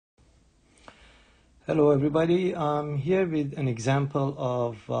Hello everybody, I'm here with an example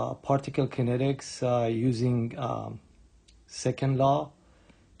of particle kinetics using second law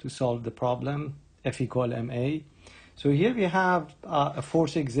to solve the problem, F equal ma. So here we have a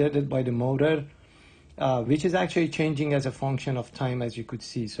force exerted by the motor, which is actually changing as a function of time, as you could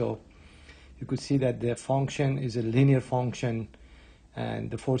see. So you could see that the function is a linear function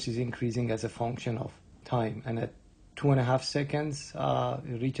and the force is increasing as a function of time. And at 2.5 seconds,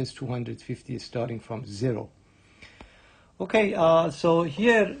 it reaches 250 starting from 0. Okay, so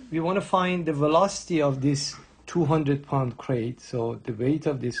here we want to find the velocity of this 200-pound crate. So the weight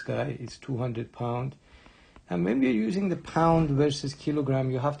of this guy is 200 pounds. And when we're using the pound versus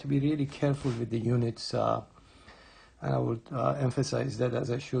kilogram, you have to be really careful with the units. And I would emphasize that as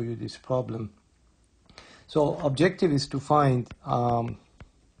I show you this problem. So objective is to find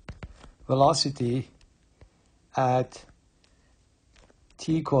velocity at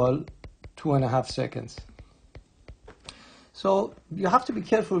t equal 2.5 seconds. So you have to be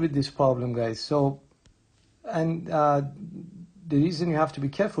careful with this problem, guys. So, and the reason you have to be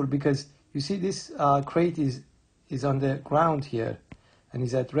careful because you see this crate is on the ground here and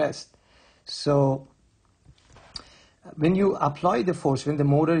is at rest. So when you apply the force, when the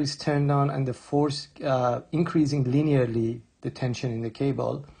motor is turned on and the force increasing linearly, the tension in the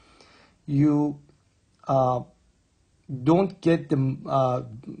cable, you don't get the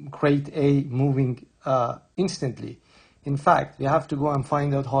crate A moving instantly. In fact, you have to go and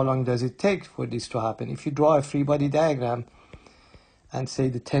find out how long does it take for this to happen. If you draw a free body diagram and say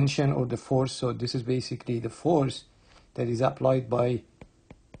the tension or the force, so this is basically the force that is applied by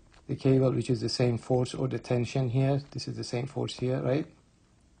the cable, which is the same force, or the tension here. This is the same force here, right?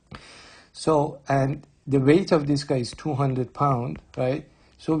 So, and the weight of this guy is 200 pounds, right?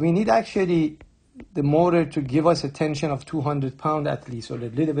 So we need actually the motor to give us a tension of 200 pounds at least, or a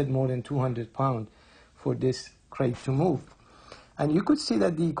little bit more than 200 pounds for this crate to move. And you could see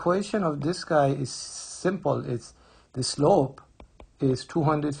that the equation of this guy is simple. It's the slope is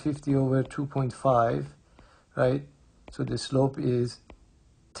 250 over 2.5, right? So the slope is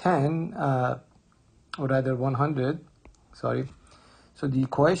 10, or rather 100, sorry. So the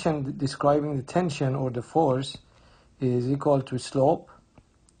equation describing the tension or the force is equal to slope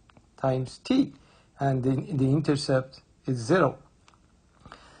times t, and the intercept is 0.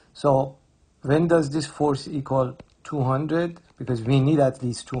 So when does this force equal 200? Because we need at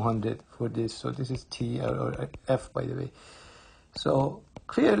least 200 for this. So this is T or F, by the way. So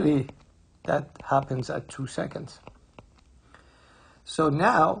clearly that happens at 2 seconds. So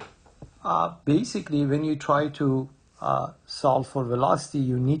now, basically, when you try to solve for velocity,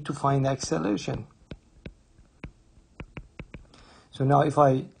 you need to find acceleration. So now if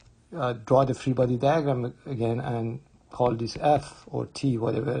I draw the free body diagram again and call this F or T,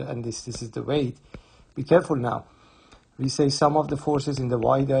 whatever, and this is the weight. Be careful now. We say sum of the forces in the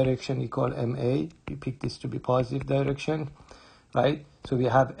y direction equal ma. We pick this to be positive direction, right? So we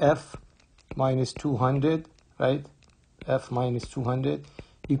have F minus 200, right? F minus 200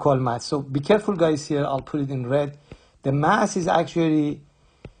 equal mass. So be careful, guys, here. I'll put it in red. The mass is actually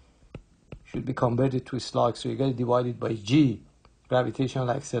should be converted to slug. So you got to divide it by g, gravitational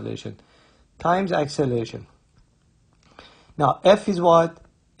acceleration, times acceleration. Now, F is what?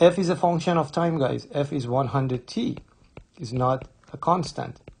 F is a function of time, guys. F is 100t. It's not a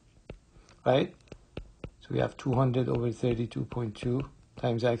constant, right? So we have 200 over 32.2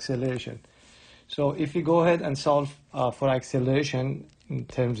 times acceleration. So if we go ahead and solve for acceleration in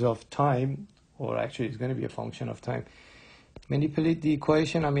terms of time, or actually it's going to be a function of time, manipulate the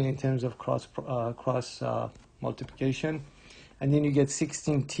equation, in terms of cross multiplication, and then you get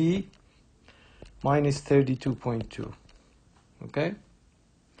 16t minus 32.2. Okay,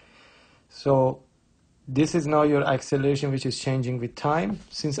 so this is now your acceleration, which is changing with time.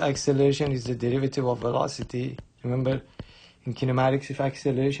 Since acceleration is the derivative of velocity, remember in kinematics, if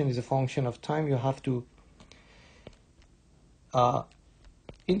acceleration is a function of time, you have to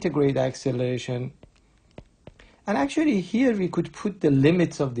integrate acceleration. And actually here we could put the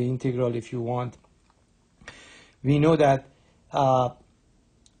limits of the integral if you want. We know that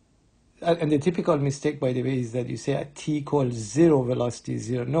and the typical mistake, by the way, is that you say at t equals 0, velocity is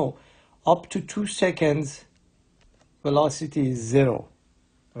 0. No, up to 2 seconds, velocity is 0.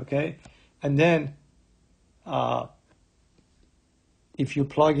 Okay? And then if you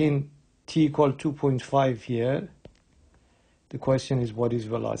plug in t equal 2.5 here, the question is what is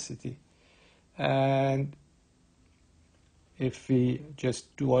velocity? And if we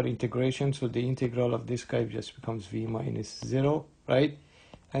just do our integration, so the integral of this guy just becomes v minus 0, right?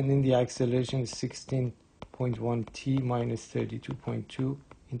 And then the acceleration is 16.1 t minus 32.2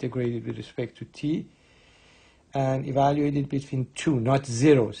 integrate it with respect to t, and evaluate it between 2, not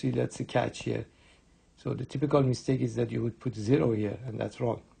 0. See, that's the catch here. So the typical mistake is that you would put 0 here, and that's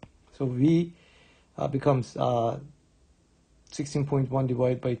wrong. So v becomes 16.1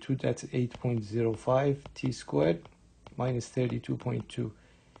 divided by 2, that's 8.05 t squared, minus 32.2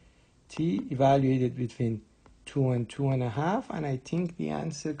 t, evaluated between 2 and 2.5, and I think the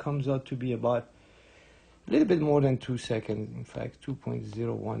answer comes out to be about a little bit more than 2 seconds, in fact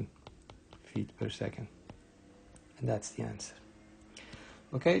 2.01 feet per second, and that's the answer.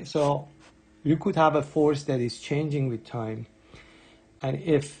 Okay, so you could have a force that is changing with time, and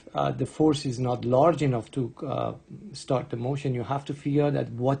if the force is not large enough to start the motion, you have to figure out at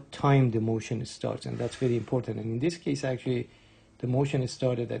what time the motion starts, and that's very important. And in this case, actually, the motion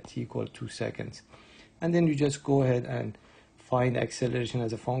started at t equal 2 seconds. And then you just go ahead and find acceleration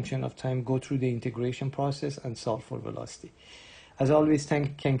as a function of time, go through the integration process, and solve for velocity. As always,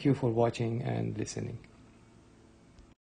 thank you for watching and listening.